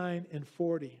 39 and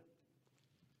 40.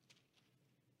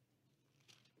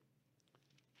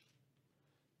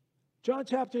 John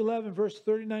chapter 11, verse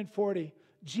 39, 40.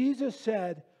 Jesus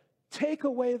said, "Take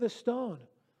away the stone."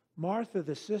 Martha,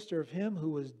 the sister of him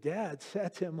who was dead,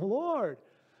 said to him, "Lord,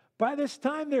 by this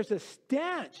time there's a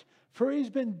stench, for he's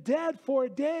been dead 4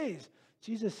 days."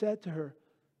 Jesus said to her,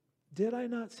 "Did I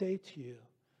not say to you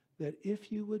that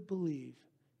if you would believe,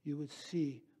 you would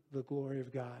see the glory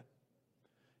of God?"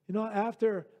 You know,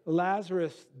 after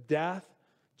Lazarus' death,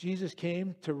 Jesus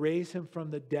came to raise him from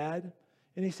the dead.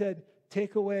 And he said,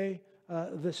 "Take away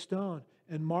the stone."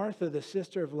 And Martha, the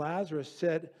sister of Lazarus,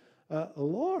 said,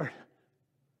 "Lord,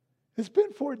 it's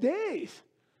been 4 days."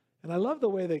 And I love the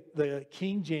way the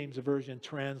King James Version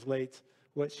translates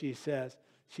what she says.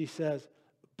 She says,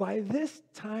 by this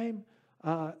time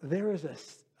by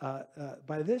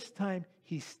this time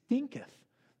he stinketh.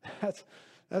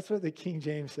 That's what the King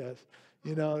James says.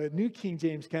 You know, the New King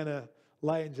James kind of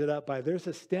lightens it up by there's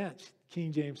a stench.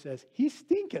 King James says, he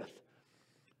stinketh.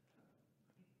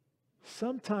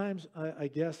 Sometimes, I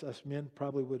guess us men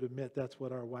probably would admit that's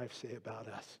what our wives say about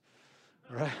us.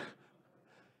 Right?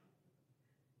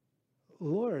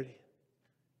 Lord,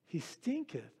 he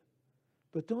stinketh.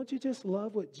 But don't you just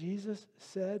love what Jesus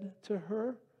said to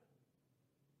her?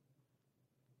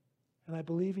 And I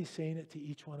believe he's saying it to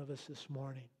each one of us this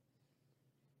morning.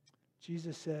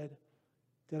 Jesus said,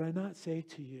 "Did I not say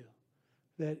to you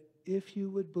that if you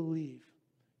would believe,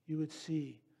 you would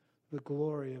see the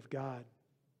glory of God?"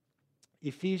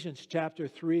 Ephesians chapter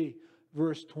 3,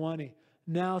 verse 20.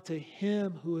 "Now to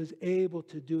him who is able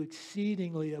to do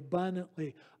exceedingly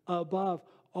abundantly above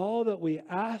all that we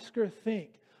ask or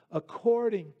think,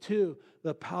 according to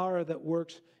the power that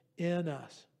works in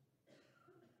us."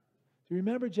 Do you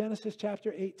remember Genesis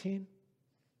chapter 18?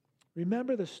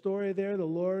 Remember the story there? The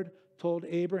Lord told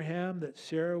Abraham that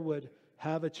Sarah would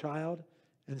have a child,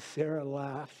 and Sarah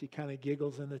laughs. She kind of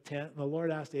giggles in the tent. And the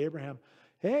Lord asked Abraham,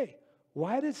 "Hey,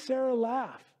 why did Sarah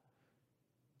laugh?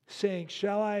 Saying,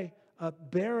 'Shall I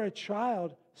bear a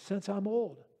child since I'm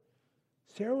old?'"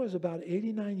 Sarah was about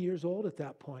 89 years old at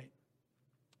that point.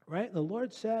 Right? And the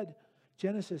Lord said,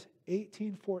 Genesis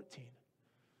 18:14,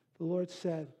 the Lord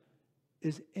said,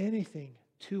 "Is anything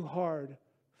too hard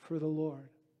for the Lord?"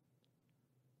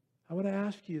 I want to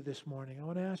ask you this morning, I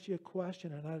want to ask you a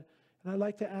question, and I'd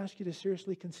like to ask you to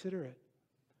seriously consider it.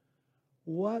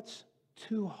 What's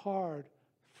too hard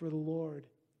for the Lord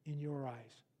in your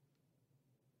eyes?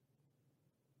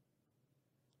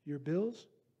 Your bills?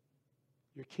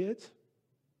 Your kids?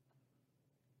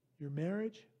 Your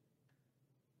marriage?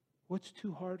 What's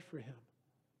too hard for him?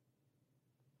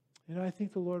 You know, I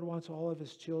think the Lord wants all of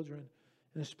his children,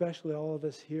 and especially all of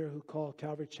us here who call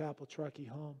Calvary Chapel Truckee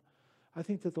home. I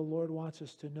think that the Lord wants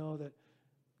us to know that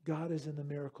God is in the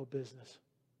miracle business.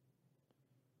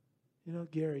 You know,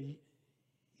 Gary,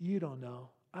 you don't know.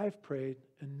 I've prayed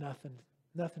and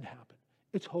nothing happened.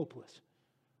 It's hopeless.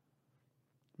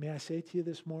 May I say to you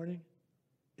this morning,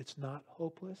 it's not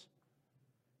hopeless.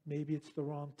 Maybe it's the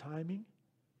wrong timing.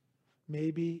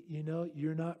 Maybe, you know,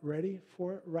 you're not ready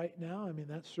for it right now. I mean,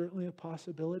 that's certainly a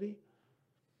possibility.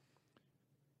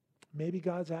 Maybe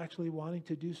God's actually wanting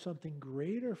to do something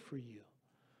greater for you.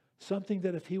 Something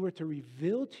that if he were to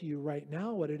reveal to you right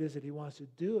now what it is that he wants to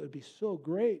do, it would be so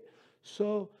great,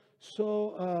 so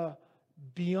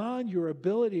beyond your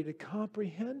ability to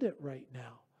comprehend it right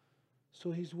now.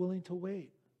 So he's willing to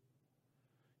wait.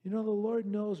 You know, the Lord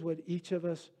knows what each of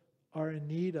us are in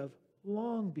need of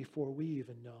long before we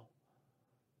even know.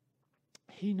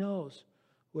 He knows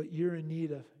what you're in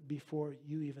need of before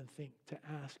you even think to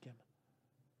ask him.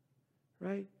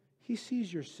 Right? He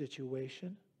sees your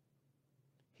situation.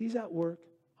 He's at work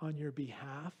on your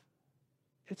behalf.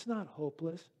 It's not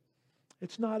hopeless.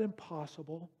 It's not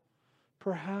impossible.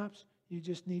 Perhaps you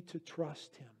just need to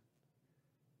trust him.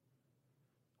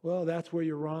 Well, that's where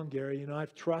you're wrong, Gary. You know,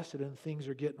 I've trusted and things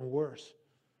are getting worse.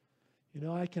 You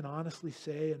know, I can honestly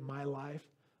say in my life,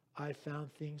 I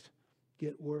found things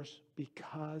get worse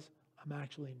because I'm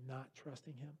actually not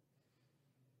trusting him.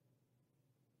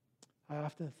 I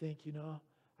often think, you know,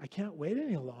 I can't wait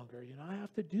any longer. You know, I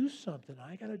have to do something.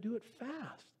 I got to do it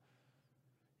fast.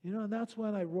 You know, and that's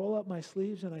when I roll up my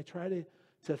sleeves and I try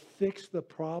to fix the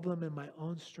problem in my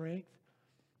own strength.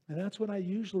 And that's when I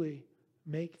usually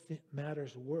make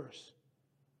matters worse.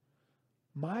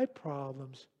 My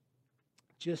problems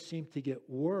just seem to get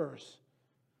worse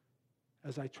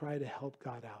as I try to help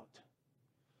God out.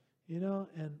 You know,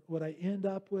 and what I end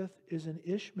up with is an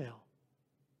Ishmael.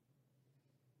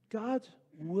 God's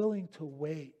willing to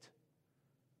wait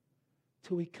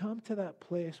till we come to that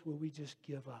place where we just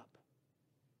give up.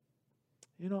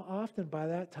 You know, often by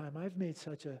that time, I've made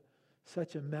such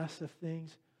a mess of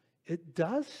things. It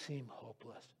does seem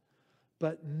hopeless,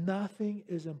 but nothing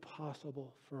is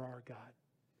impossible for our God.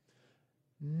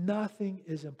 Nothing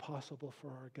is impossible for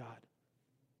our God.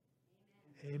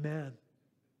 Amen.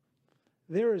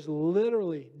 There is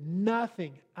literally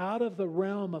nothing out of the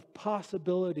realm of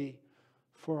possibility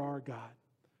for our God.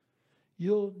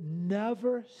 You'll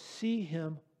never see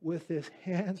him with his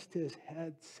hands to his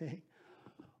head saying,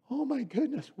 oh my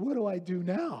goodness, what do I do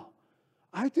now?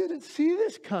 I didn't see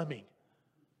this coming.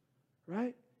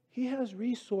 Right? He has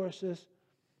resources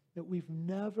that we've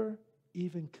never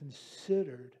even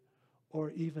considered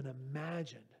or even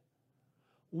imagined.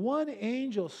 One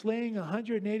angel slaying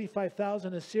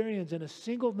 185,000 Assyrians in a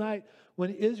single night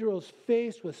when Israel's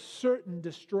faced with certain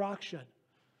destruction.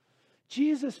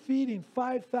 Jesus feeding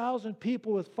 5,000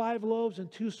 people with 5 loaves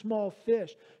and 2 small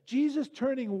fish. Jesus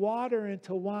turning water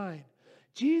into wine.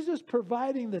 Jesus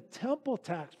providing the temple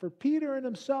tax for Peter and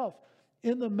himself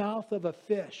in the mouth of a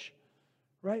fish.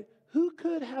 Right? Who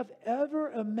could have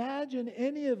ever imagined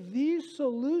any of these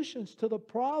solutions to the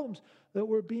problems that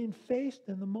were being faced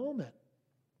in the moment?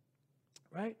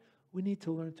 Right? We need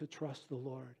to learn to trust the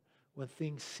Lord when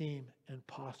things seem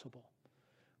impossible.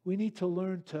 We need to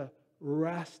learn to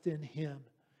rest in him.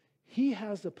 He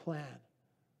has a plan.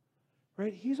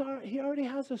 Right? He already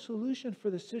has a solution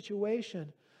for the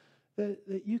situation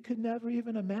that you could never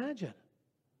even imagine.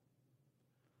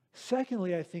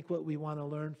 Secondly, I think what we want to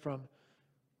learn from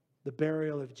the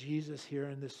burial of Jesus here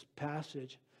in this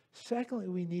passage, secondly,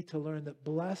 we need to learn that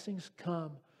blessings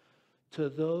come to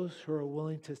those who are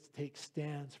willing to take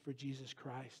stands for Jesus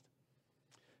Christ,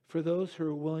 for those who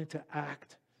are willing to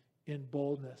act in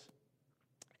boldness.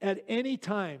 At any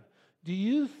time, do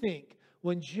you think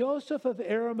when Joseph of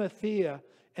Arimathea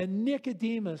and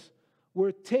Nicodemus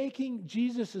were taking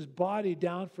Jesus' body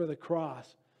down for the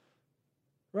cross,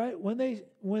 right? When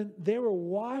they were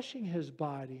washing his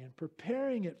body and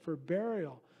preparing it for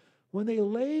burial, when they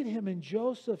laid him in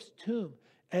Joseph's tomb,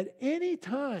 at any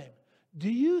time, do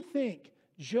you think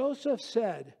Joseph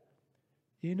said,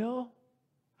 you know,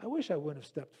 I wish I wouldn't have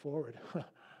stepped forward.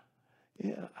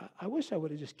 Yeah, I wish I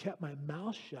would have just kept my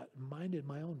mouth shut and minded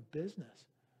my own business.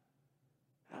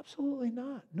 Absolutely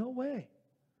not. No way.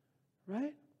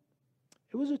 Right?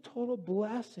 It was a total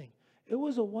blessing. It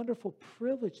was a wonderful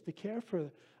privilege to care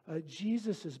for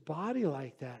Jesus' body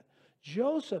like that.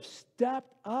 Joseph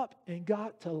stepped up and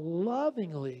got to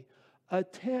lovingly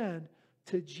attend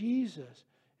to Jesus.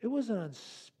 It was an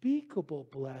unspeakable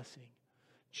blessing.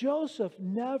 Joseph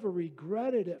never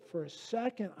regretted it for a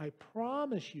second, I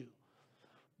promise you.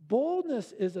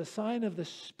 Boldness is a sign of the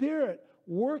Spirit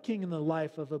working in the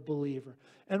life of a believer.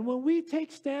 And when we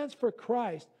take stands for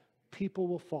Christ, people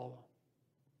will follow.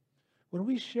 When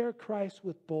we share Christ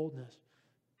with boldness,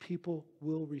 people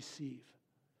will receive.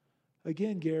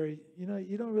 Again, Gary,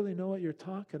 you don't really know what you're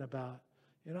talking about.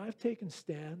 I've taken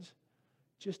stands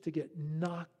just to get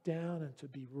knocked down and to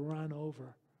be run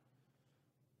over.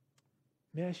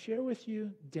 May I share with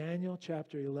you Daniel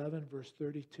chapter 11, verse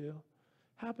 32?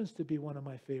 Happens to be one of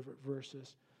my favorite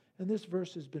verses. And this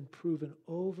verse has been proven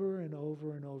over and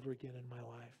over and over again in my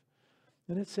life.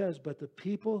 And it says, "But the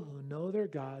people who know their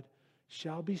God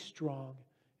shall be strong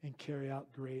and carry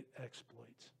out great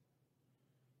exploits."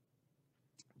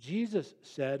 Jesus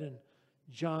said in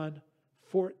John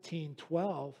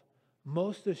 14:12,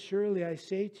 "Most assuredly I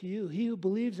say to you, he who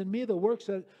believes in me, the works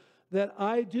that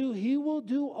I do, he will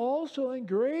do also, and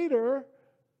greater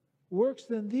works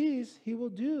than these he will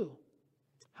do."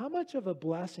 How much of a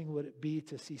blessing would it be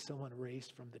to see someone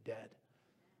raised from the dead?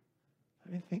 I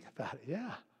mean, think about it.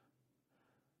 Yeah.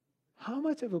 How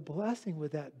much of a blessing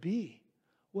would that be?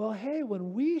 Well, hey,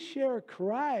 when we share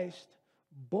Christ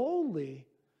boldly,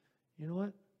 you know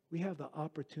what? We have the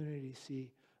opportunity to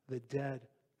see the dead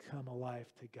come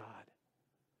alive to God.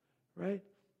 Right?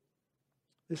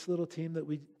 This little team that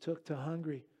we took to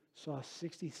Hungary saw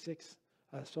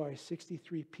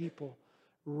 63 people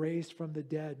raised from the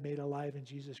dead, made alive in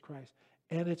Jesus Christ.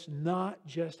 And it's not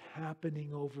just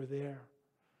happening over there.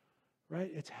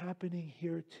 Right? It's happening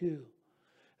here too.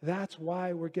 That's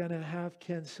why we're going to have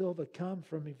Ken Silva come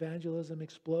from Evangelism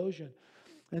Explosion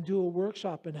and do a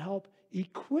workshop and help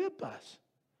equip us.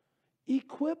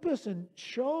 Equip us and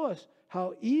show us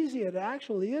how easy it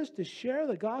actually is to share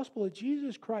the gospel of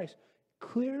Jesus Christ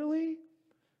clearly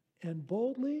and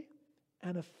boldly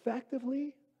and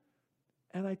effectively.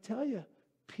 And I tell you,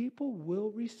 people will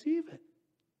receive it.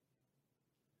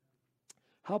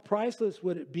 How priceless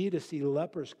would it be to see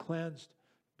lepers cleansed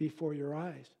before your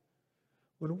eyes?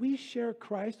 When we share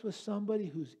Christ with somebody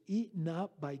who's eaten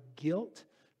up by guilt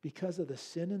because of the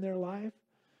sin in their life,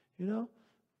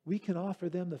 we can offer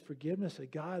them the forgiveness of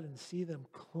God and see them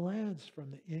cleansed from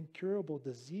the incurable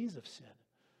disease of sin.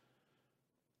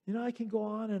 I can go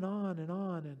on and on and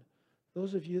on. And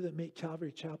those of you that make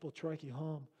Calvary Chapel Truckee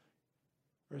home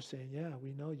are saying, yeah,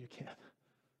 we know you can.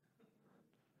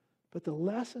 But the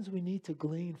lessons we need to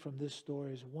glean from this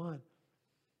story is, one,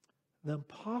 the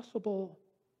impossible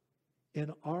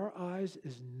in our eyes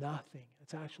is nothing.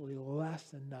 It's actually less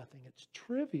than nothing. It's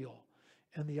trivial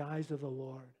in the eyes of the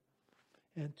Lord.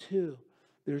 And two,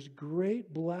 there's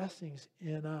great blessings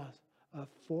in us,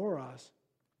 for us,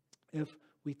 if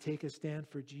we take a stand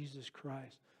for Jesus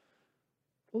Christ.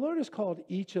 The Lord has called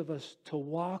each of us to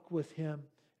walk with Him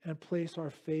and place our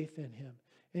faith in Him.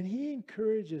 And He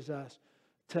encourages us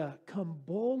to come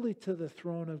boldly to the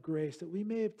throne of grace that we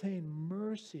may obtain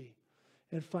mercy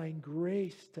and find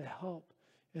grace to help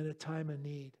in a time of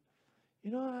need.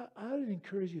 I would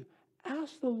encourage you,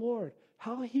 ask the Lord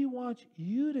how He wants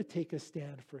you to take a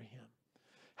stand for Him,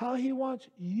 how He wants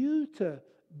you to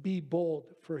be bold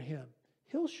for Him.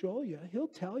 He'll show you. He'll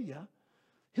tell you.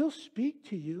 He'll speak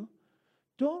to you.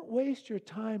 Don't waste your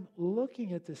time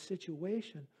looking at the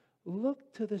situation.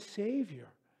 Look to the Savior,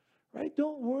 right?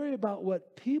 Don't worry about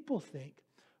what people think.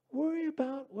 Worry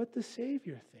about what the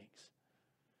Savior thinks,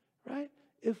 right?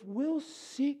 If we'll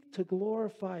seek to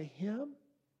glorify Him,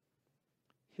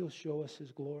 He'll show us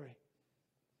His glory.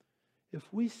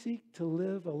 If we seek to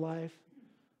live a life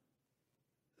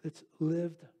that's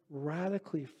lived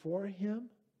radically for Him,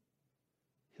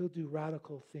 He'll do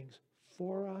radical things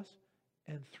for us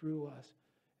and through us,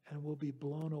 and we'll be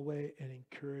blown away and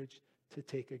encouraged to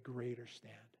take a greater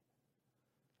stand.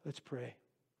 Let's pray.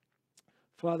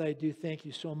 Father, I do thank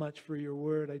you so much for your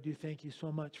word. I do thank you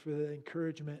so much for the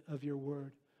encouragement of your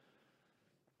word.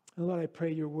 And Lord, I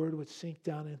pray your word would sink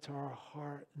down into our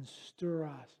heart and stir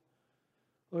us.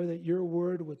 Lord, that your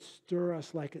word would stir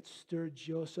us like it stirred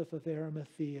Joseph of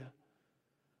Arimathea.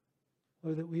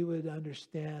 Lord, that we would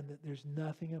understand that there's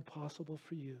nothing impossible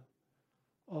for you.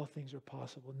 All things are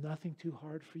possible. Nothing too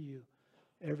hard for you.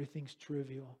 Everything's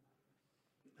trivial.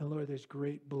 And Lord, there's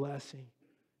great blessing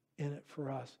in it for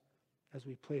us as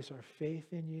we place our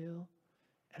faith in you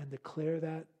and declare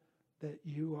that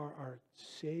you are our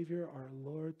Savior, our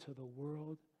Lord to the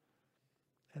world,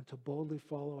 and to boldly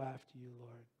follow after you,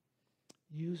 Lord.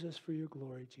 Use us for your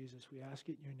glory, Jesus. We ask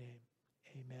it in your name.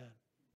 Amen.